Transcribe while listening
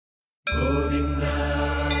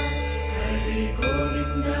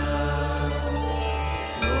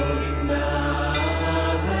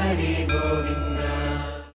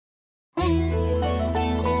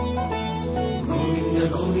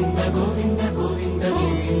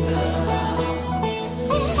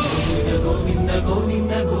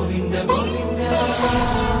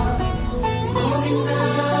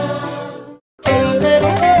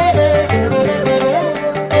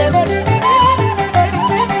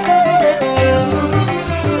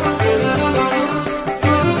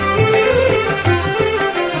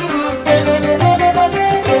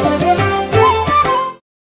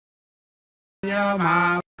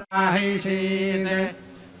हैषीत्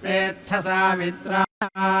वेत्थ सावित्रा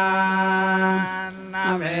न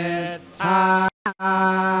वेत्था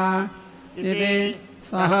इति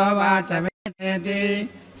सहोवाच वेदेति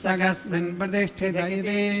सकस्मिन् प्रतिष्ठित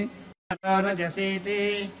इति परो रजसीति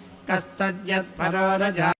कस्तद्यत्परो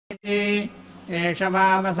रजा इति एष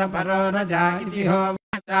वावस परो रजा इति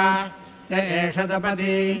होवाच य एष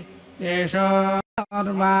तपति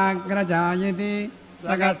एषोर्वाग्रजा इति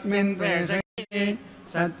सकस्मिन् प्रेषयति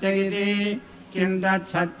सत्य इति किं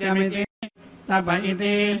तत्सत्यमिति तप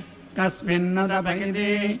इति कस्मिन्नु तप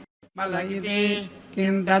इति बल इति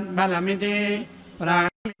किं तद्बलमिति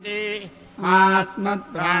प्राणमिति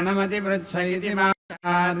आस्मत्प्राणमतिपृच्छ इति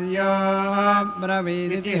आचार्यो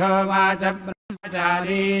ब्रवीदिति होवाच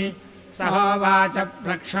ब्रह्मचारी सहोवाच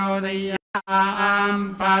प्रक्षोदय्यां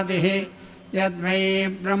पादिः यद्वै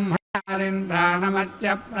ब्रह्मचारिन्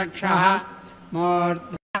प्राणमत्यप्रक्षः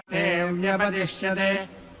मूर्धते व्यपदिश्यते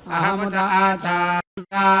अहमुत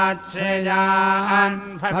आचार्याच्छ्रेयान्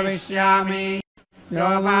भविष्यामि यो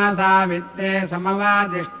मा सावित्रे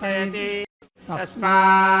समवादिष्टयति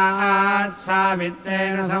तस्मात्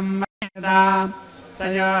सावित्रेण संवदेत स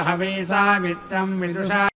यो हवै सावित्रं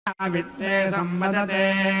विदुषा सावित्रे संवदते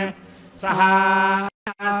सः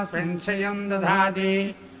स्वंशयं दधाति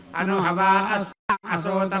अनुभवा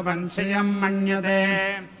असोतपंशयं मन्यते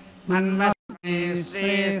अन्वस्मै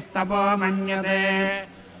श्रीस्तपो मन्यते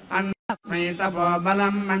अन्वस्मै तपो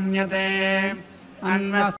बलं मन्यते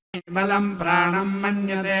अन्वस्मै बलं प्राणं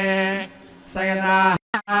मन्यते स यदा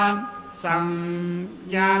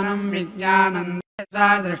संज्ञानं विज्ञानं सा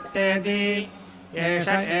दृष्टेति एष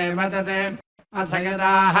एव तत् अथ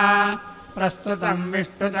यदाह प्रस्तुतं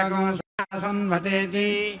विष्णुतगुं संवतेति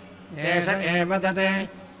एष एव तत्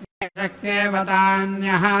एष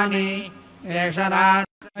केवतान्यहानि एष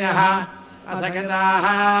रात्रयः अथ यदाह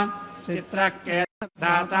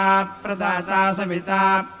चित्रकेतदाता प्रदाता सविता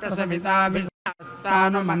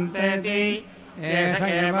प्रसविताभिस्तानुमन्तेति एष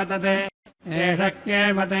एव तत् एष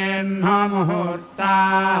केवतेऽह्नो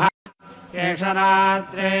मुहूर्ताः एष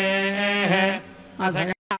रात्रेः अथ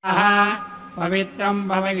यदाह पवित्रं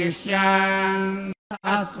भवयिष्यान्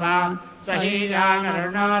स्वान्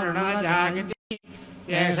सहीयानरुणोरुणजायति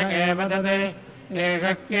एष एव तत् एष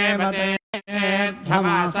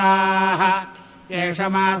केवतेऽर्धमासाः एष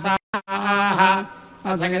मासाः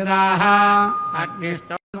अथ यदाह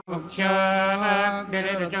अग्निष्टो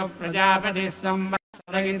मुख्योऽग्निरुचो प्रजापतिः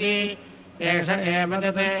संवत्सर इति एष एव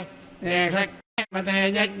तत् एष केवते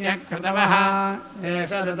यज्ञकृतवः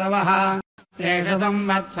एष ऋतवः एष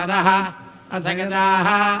संवत्सरः अथ यदाह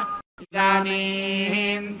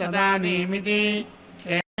इदानीं तदानीमिति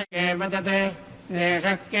एष एव तत् एष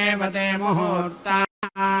केवते मुहूर्ताः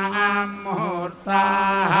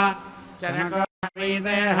जनको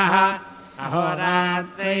वैदेहः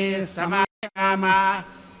अहोरात्रैः समायाम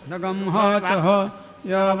नुगंहोचुः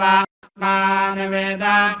यो वास्मान् वेद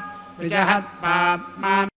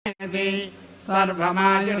विजहत्पाप्मानेति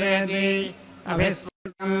सर्वमायुरेति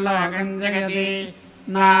अभिस्वर्गं लोकं जगति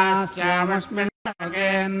नास्यामस्मिन्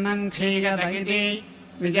लोकेऽन्नं क्षीयत इति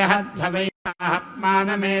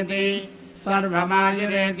विजहद्भवैपाप्मानमेति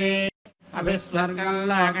सर्वमायुरेति अभिस्वर्गं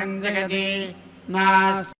लोकं जगति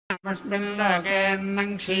नास्यामस्मिन् लोकेऽन्नं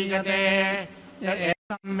क्षीयते य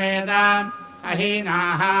एवं वेद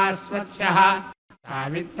अहीनाः स्वत्स्यः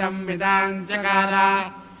सावित्रं विदाञ्चकार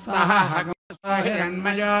सः हगंसो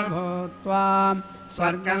हिरण्मयो भूत्वा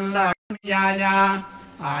स्वर्गं लोकमियाय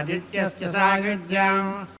आदित्यस्य सायुज्यम्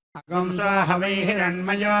हगंसो हवै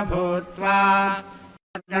हिरण्मयो भूत्वा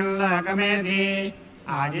स्वर्गं लोकमेधि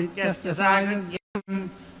आदित्यस्य सायुज्यम्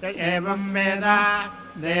य एवं वेद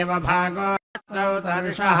देवभागो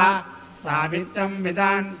स्रौतर्षः सावित्रं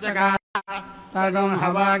विदाञ्चकार तगं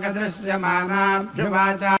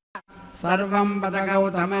हवागदृश्यमानाभ्युवाच सर्वं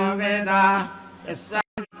पदगौतमो वेद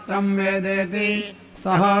यस्सावित्रं वेदेति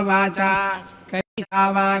सहोवाच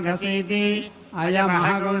कैशावागसीति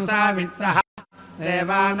अयमहगं सावित्रः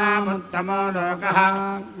देवानामुत्तमो लोकः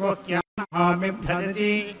गुह्यमहो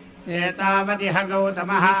बिभ्रति एतावदिह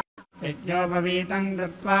गौतमः यज्ञोपवीतं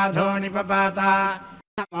कृत्वा धोनिपपात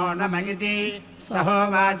नमो नम इति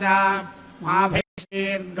सहोवाच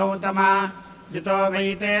माभैषीर्गौतम जितो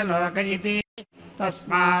वैते लोक इति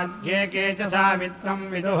तस्माद्येके च सावित्रं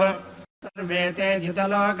विदुः सर्वे ते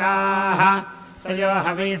जितलोकाः स यो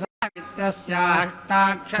हवै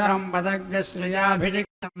सावित्रस्याष्टाक्षरं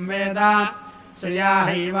पदग्श्रियाभिषिक्तं वेद श्रिया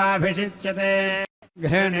हैवाभिषिच्यते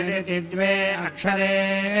घृणिरिति द्वे अक्षरे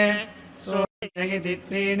सूर्य इति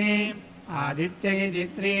त्रीणि आदित्य इति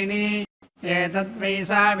त्रीणि एतद्वै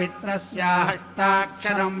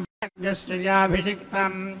सावित्रस्याष्टाक्षरं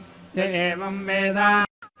पदग्श्रियाभिषिक्तं य एवं वेद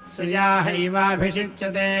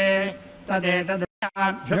श्रियाहैवाभिषिच्यते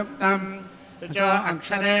तदेतदभ्युक्तम् शुचो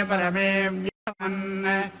अक्षरे परमे व्योमन्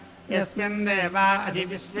यस्मिन् देवा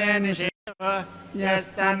अधिविश्वे निषेधो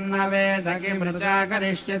यस्तन्न वेद किमृचा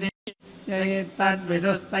करिष्यति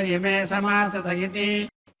यैतद्विदुस्त इमे समासत इति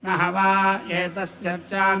न वा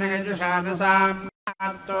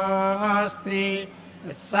एतस्यर्चानयजुषानसाम्नार्तोऽस्ति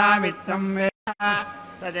यस्सावित्रम् वेद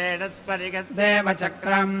तदेतत्परिगद्देव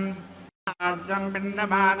चक्रम् आर्द्रम्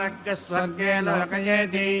पिण्डमानज्ञः स्वर्गे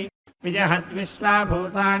लोकयेति विजहद्विश्वा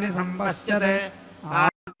भूतानि सम्पश्यते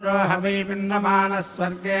आर्द्रो ह वै पिण्डमानः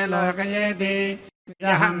स्वर्गे लोकयेति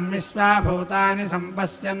विजहन् विश्वा भूतानि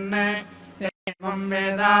सम्पश्यन् एवं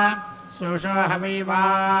वेद सोषो ह वै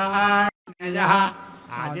वाञ्ययः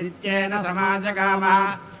आदित्येन समाजगामः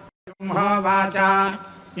ब्रह्मोवाच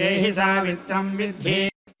यैहि सावित्रम् विद्धि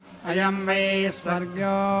अयं वै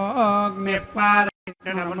स्वर्गोऽग्निः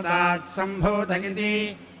पारयिणमुदात् सम्भूत इति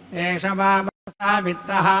एष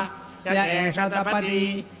वावसावित्रः य एष तपति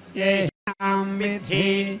येषां विद्धि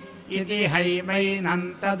इति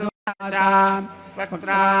हैवैनन्तदुवाच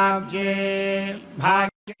वक्त्राब्जे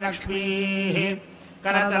भाग्यलक्ष्मीः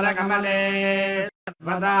करतलकमले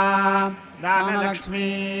सर्वदा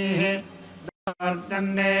दानलक्ष्मीः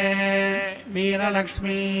दोर्दण्डे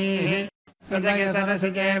वीरलक्ष्मीः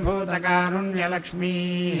हृदयसरसिजे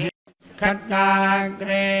भूतकारुण्यलक्ष्मीः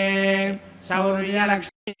खड्गाग्रे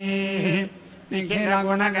शौर्यलक्ष्मीः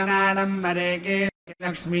निखिलगुणगणाडम्बरे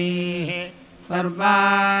कीर्तिलक्ष्मीः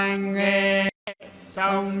सर्वाङ्गे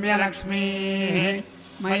सौम्यलक्ष्मीः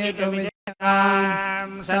मयि तु विजयां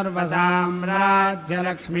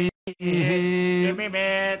सर्वसाम्राज्यलक्ष्मीः किमिमे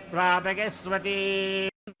त्वापगिस्वती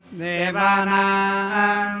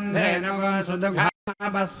देवानां धेनुगो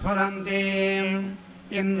सुदुघानपस्फुरन्तीम्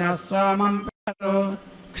इन्द्रः सोमं प्रतु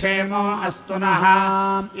क्षेमो अस्तु नः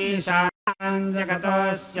ईशानां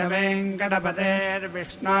जगतोऽस्य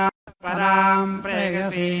वेङ्कटपतेर्विष्णोः परां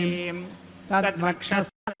प्रेयसीम्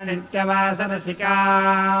तद्वक्षस्य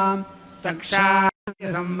नित्यवासरसिकां चक्षांसि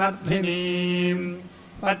संवर्धिनीम्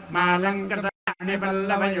पद्मालङ्कृतानि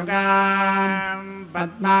पल्लवयुगां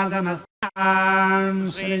पद्मासनस्थां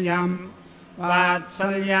श्रियं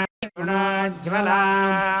वात्सल्यानि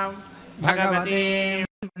गुणोज्ज्वलां भगवतीं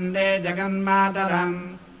वन्दे जगन्मातरं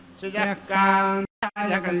श्रियः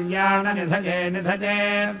कान्ताय कल्याणनिधये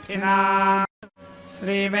निधयेऽर्थिनाम्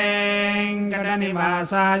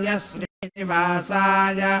श्रीवेङ्कटनिवासाय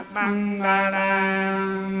श्रीनिवासाय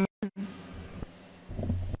मङ्गलम्।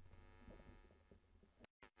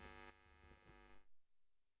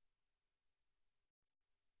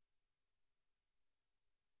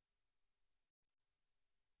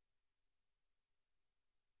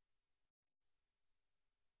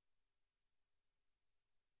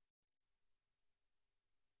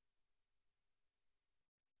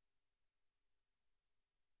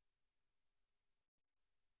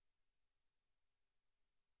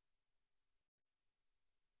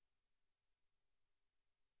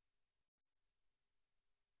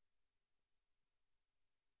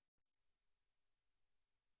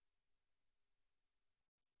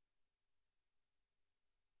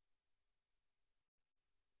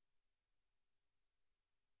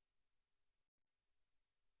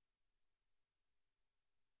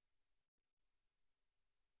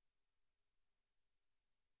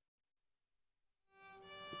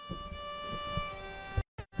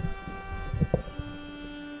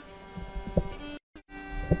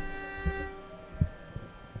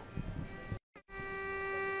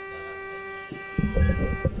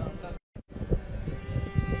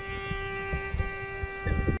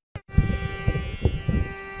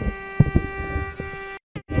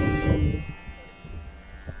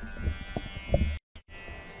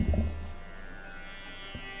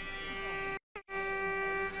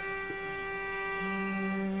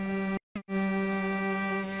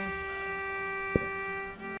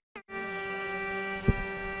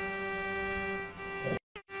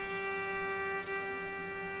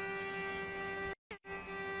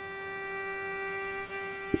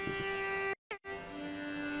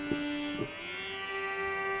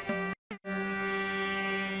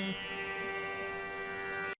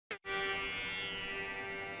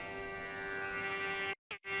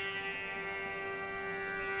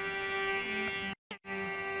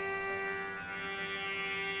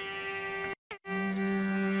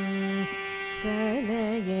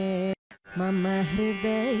 कलये मम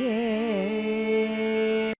हृदये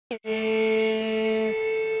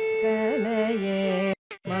कलये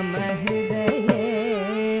मम हृदये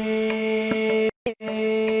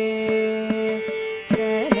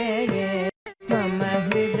कलये मम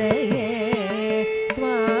हृदये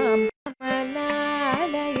त्वां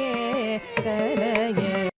कमलालये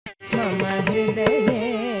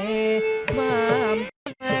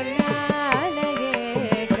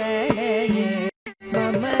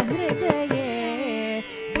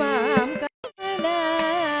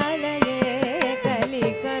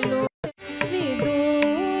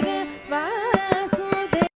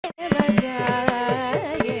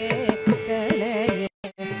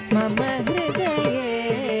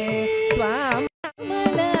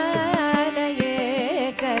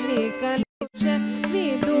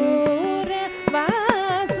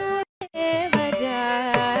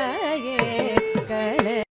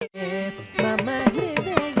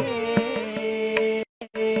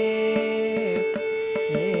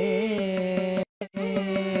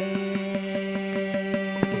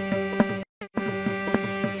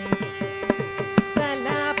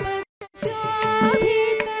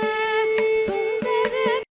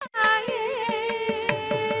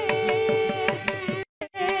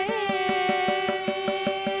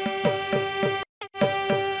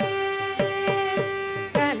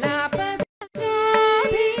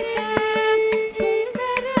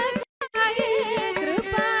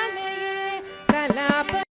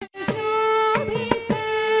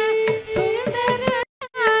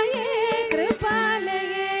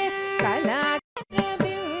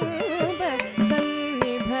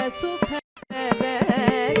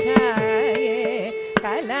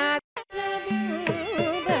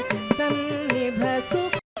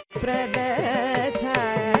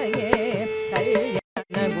प्रदच्छाये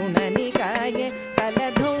कल्याणगुणनिकाये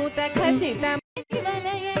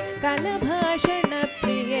कलधौतखचितमणिवलये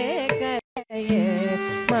कलभाषणप्रिये कलये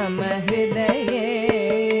मम हृदये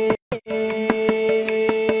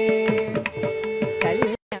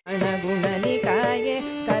कल्याणगुणनिकाये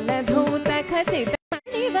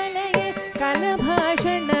कलधौतखचितमणिवलये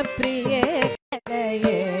कलभाषणप्रिये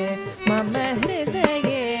कलये मम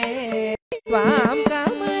हृदये त्वां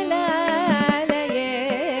कमलालये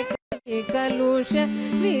कलुष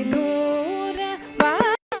विदूर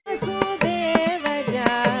वासुदेव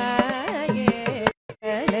जाये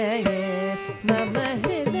कलये मम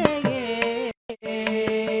हृदये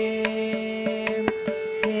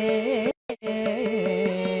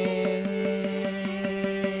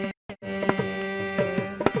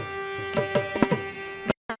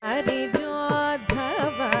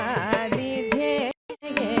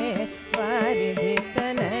वारिजोद्भवादिध्येये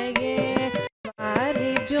वारिधितनये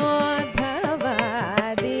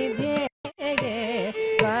वारिजोद्भवादिध्येये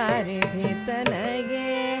वारिधितनये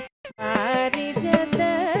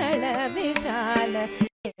वारिजदळ विशाल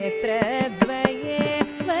नेत्रद्वये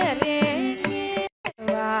वरेण्ये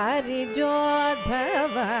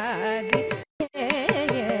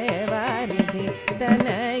वारिजोद्भवादिध्येये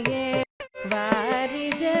वारिधितनये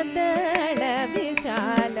वारिजदळ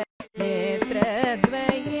विशाल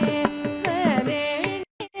नेत्रद्वये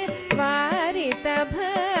वरेण्ये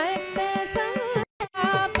वारितभक्त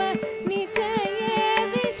संताप निचये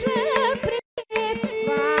विश्वप्रिये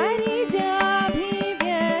वारिजाभिव्यक्त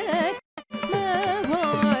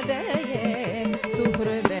महोदये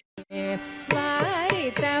सुहृदये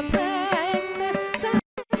वारितभक्त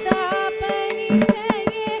संताप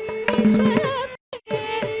निचये विश्वप्रिये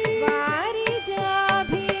वारिजाभिव्यक्त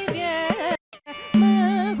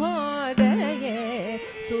महोदये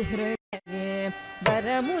सुहृदये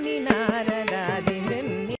वरमुनि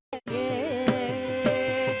नारदादिहृन्निलये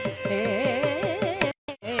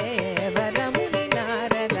वरमुनि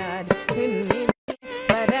नारदादिहृन्निलये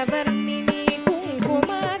वरवर्णिनि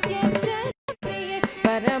कुङ्कुमात्यर्चनप्रिये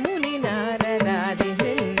वरमुनि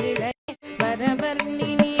नारदादिहृन्निलये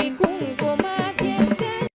वरवर्णिनि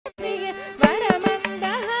कुङ्कुमात्यर्चनप्रिये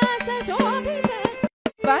वरमन्दहासशोभित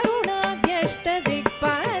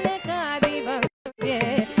वरुणाद्यष्टदिक्पालकादिवन्द्ये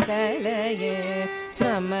कलये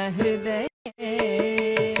मम हृदये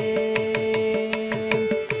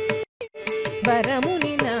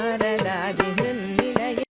वरमुनि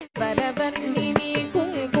नारदादिहृन्निलये वरवर्णिनि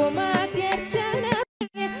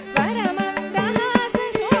कुङ्कुमाद्यर्चनप्रिये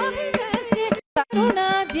वरमन्दहासशोभितस्य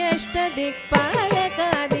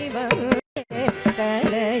करुणाद्यष्टदिक्पालकादिवन्द्ये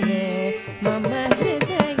कलये मम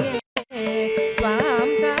हृदये त्वां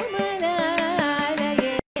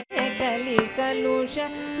कमलालये कलिकलुष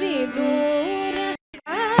विदूर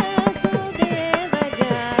वासुदेव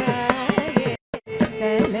जाये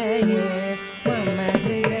कलये मम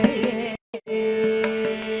हृदये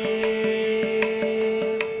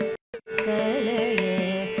कलये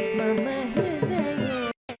मम हृदये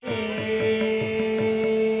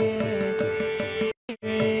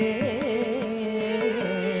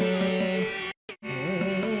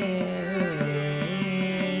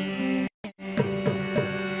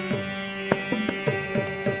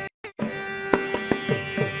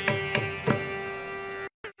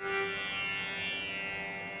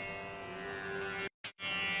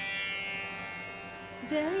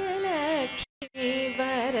जयलक्ष्मी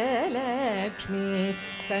वरलक्ष्मी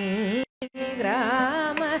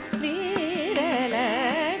संग्राम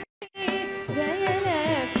वीरलक्ष्मी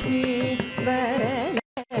जयलक्ष्मी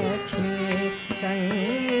वरलक्ष्मी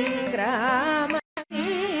संग्राम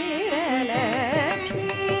वीरलक्ष्मी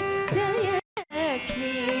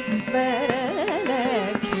जयलक्ष्मी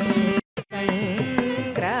वरलक्ष्मी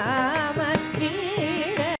संग्राम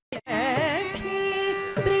वीरलक्ष्मी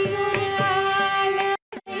प्रियुरालये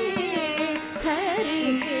हरि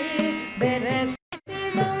के बरसते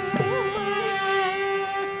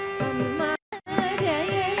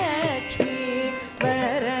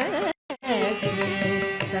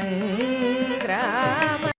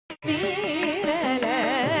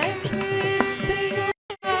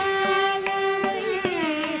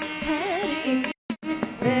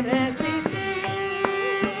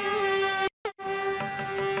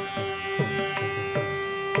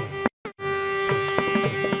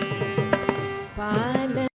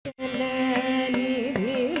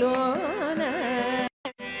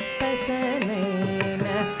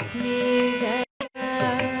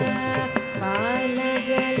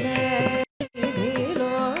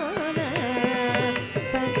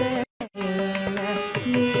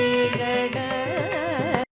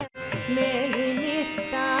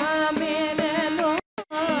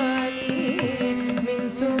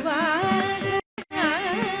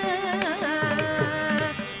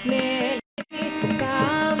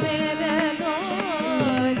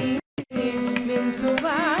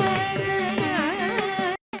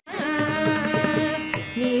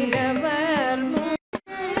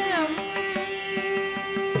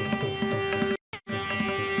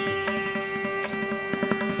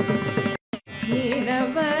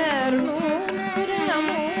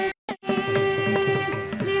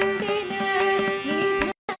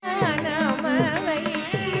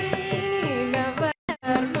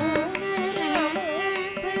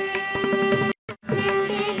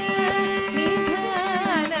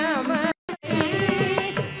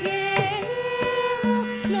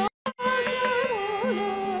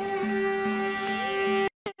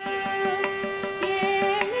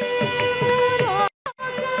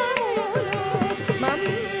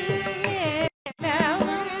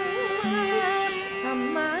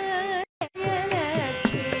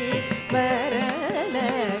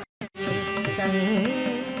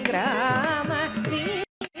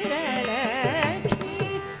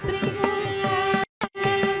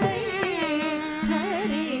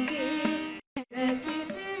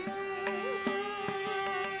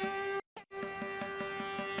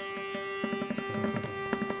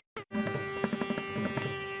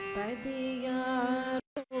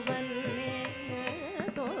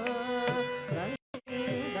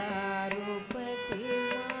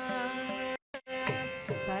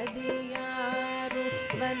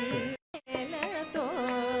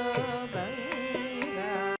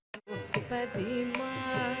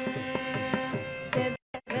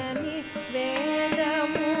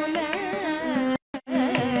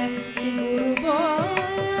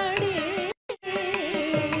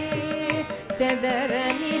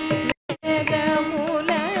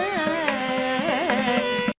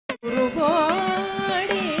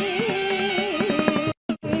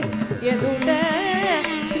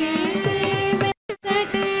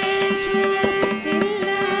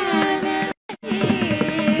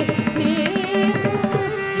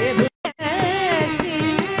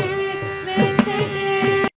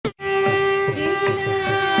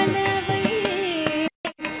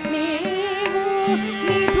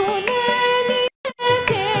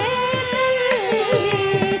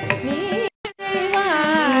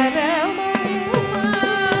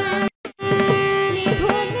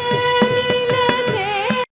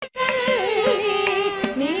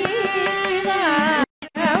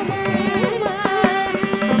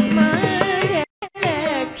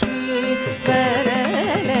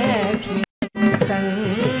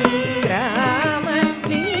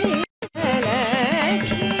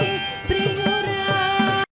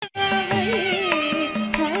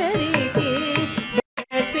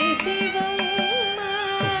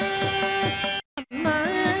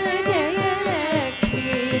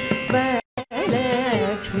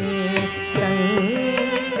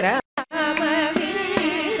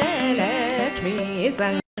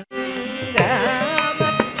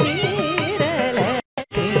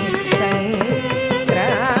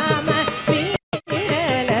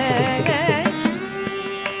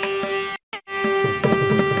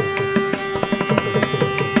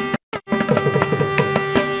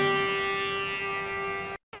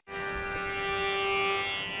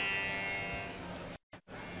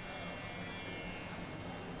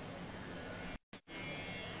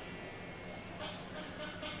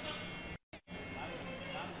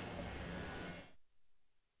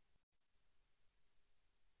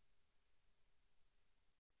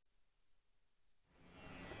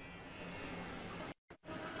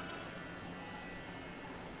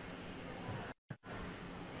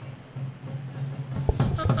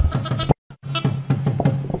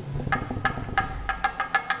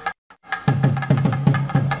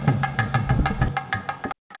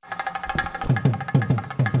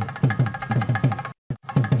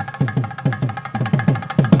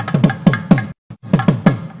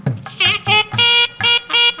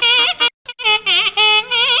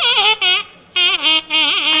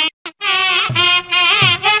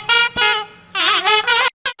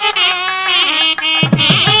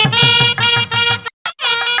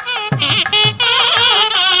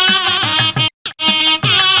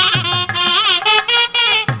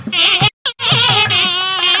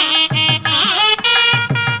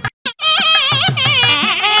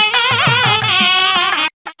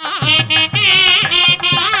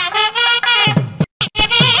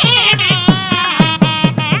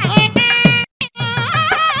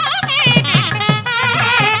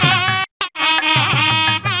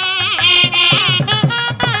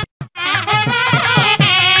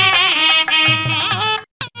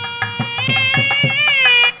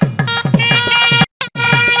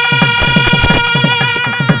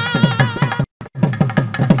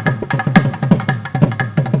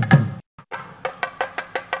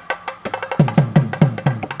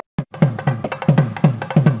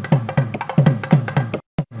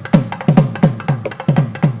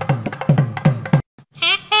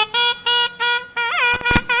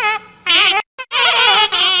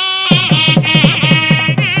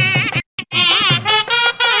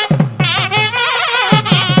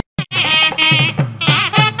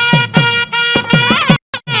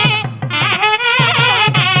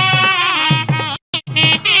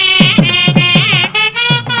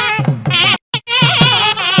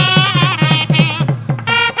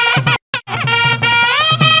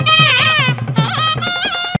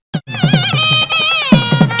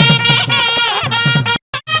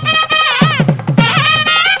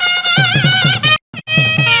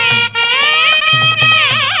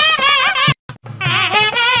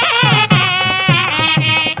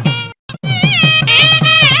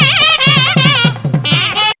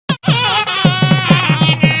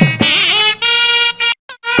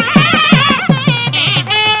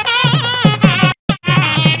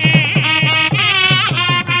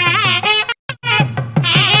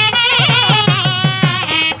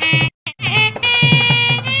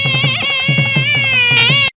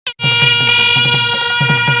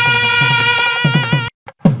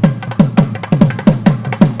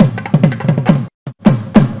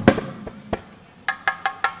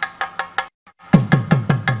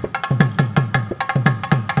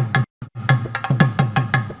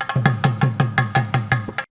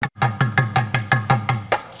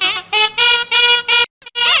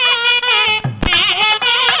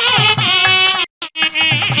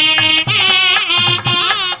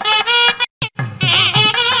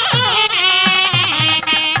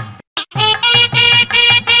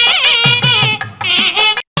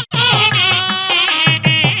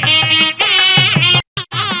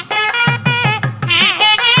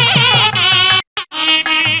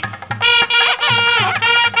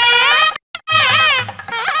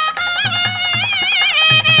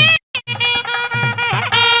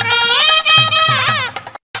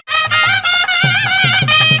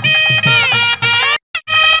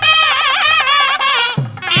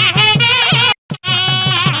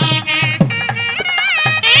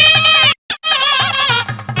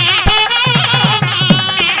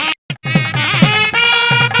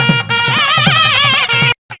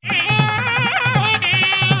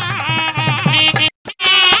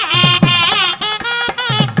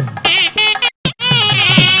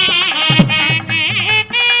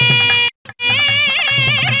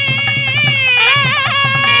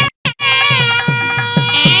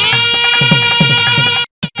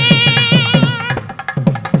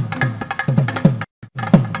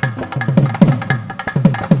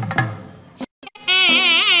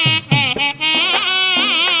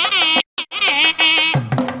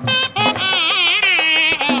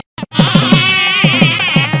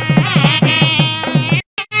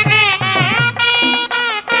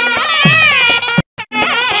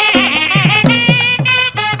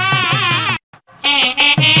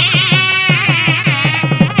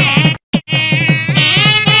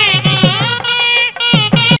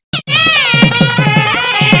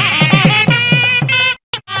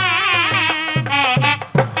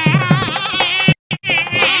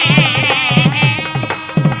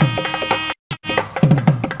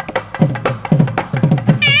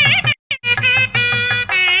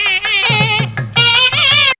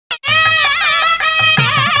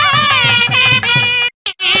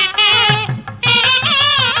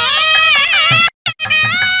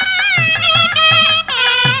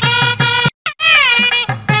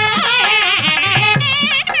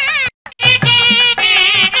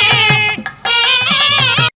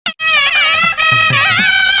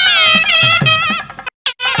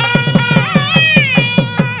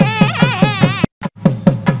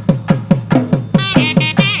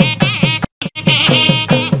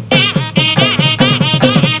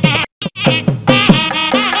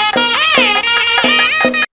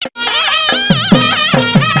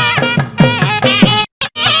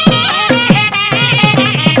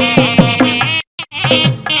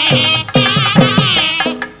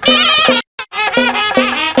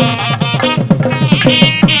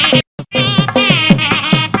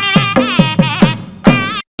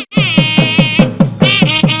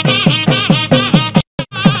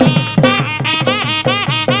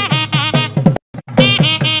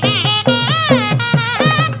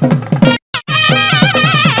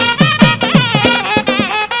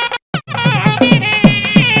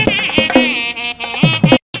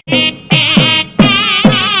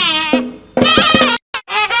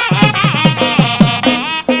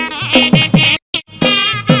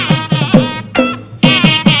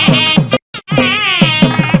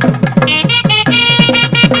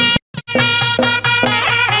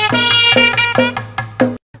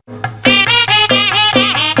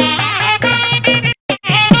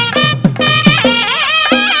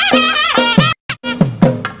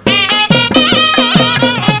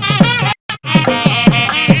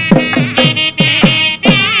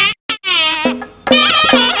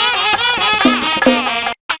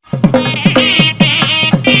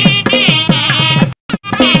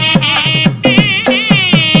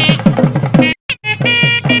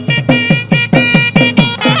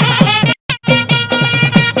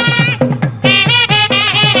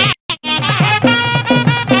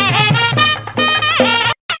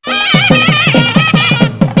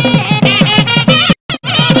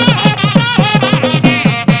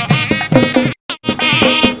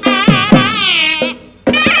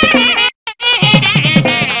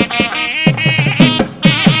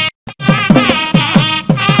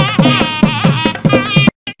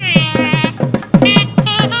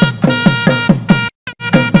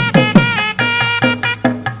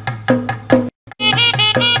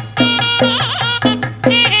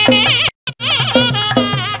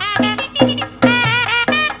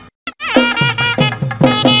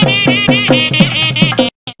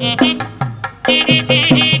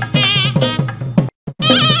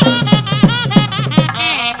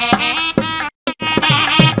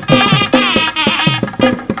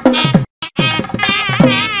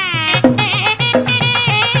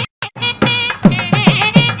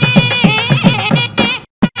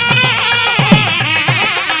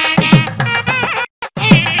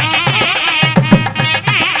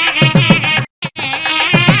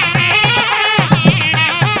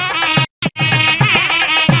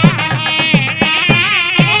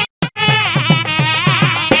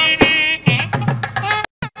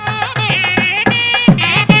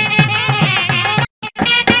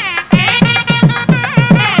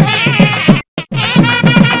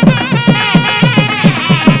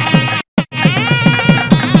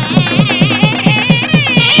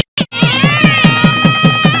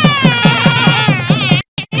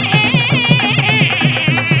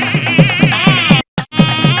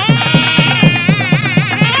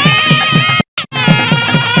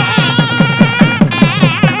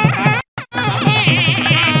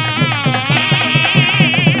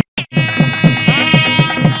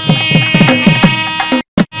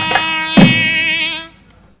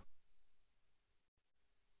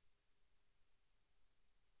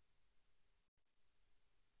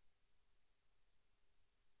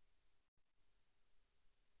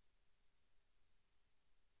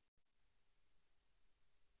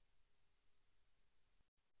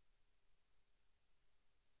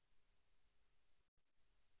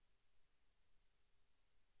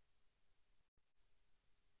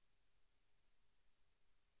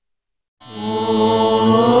ఓం